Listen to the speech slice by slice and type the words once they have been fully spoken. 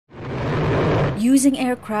Using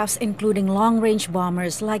aircrafts including long-range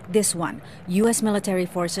bombers like this one, U.S. military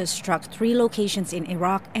forces struck 3 locations in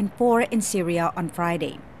Iraq and 4 in Syria on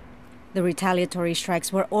Friday. The retaliatory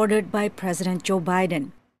strikes were ordered by President Joe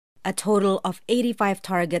Biden. A total of 85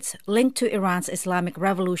 targets linked to Iran's Islamic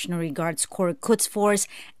Revolutionary Guards Corps Quds force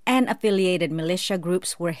and affiliated militia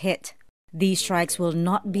groups were hit. These strikes will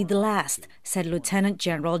not be the last, said Lieutenant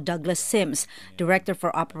General Douglas Sims, Director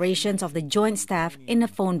for Operations of the Joint Staff, in a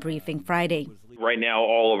phone briefing Friday. Right now,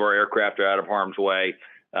 all of our aircraft are out of harm's way.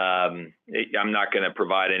 I'm not going to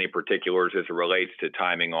provide any particulars as it relates to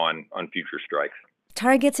timing on future strikes.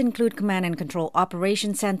 Targets include command and control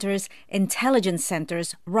operation centers, intelligence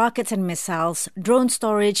centers, rockets and missiles, drone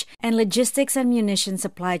storage, and logistics and munition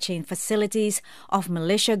supply chain facilities of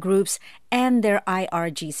militia groups and their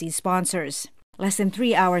IRGC sponsors. Less than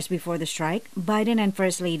 3 hours before the strike, Biden and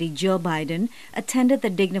First Lady Jill Biden attended the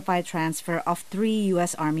dignified transfer of 3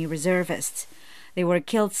 U.S. Army reservists. They were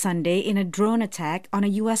killed Sunday in a drone attack on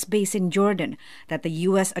a U.S. base in Jordan that the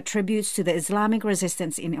U.S. attributes to the Islamic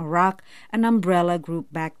resistance in Iraq, an umbrella group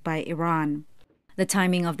backed by Iran. The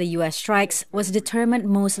timing of the U.S. strikes was determined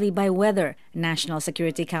mostly by weather, National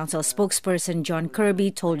Security Council spokesperson John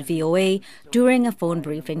Kirby told VOA during a phone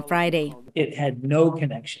briefing Friday. It had no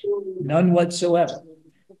connection, none whatsoever,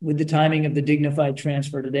 with the timing of the dignified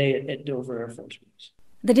transfer today at Dover Air Force Base.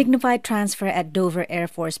 The dignified transfer at Dover Air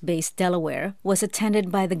Force Base, Delaware, was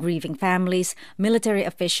attended by the grieving families, military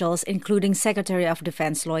officials, including Secretary of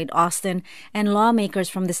Defense Lloyd Austin, and lawmakers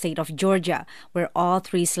from the state of Georgia, where all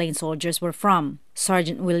 3 slain soldiers were from: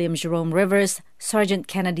 Sergeant William Jerome Rivers, Sergeant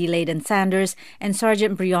Kennedy Layden Sanders, and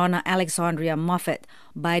Sergeant Breonna Alexandria Moffett.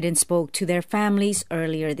 Biden spoke to their families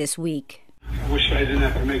earlier this week. I wish I didn't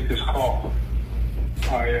have to make this call.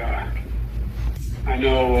 I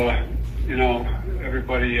know,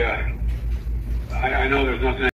 everybody, I know there's nothing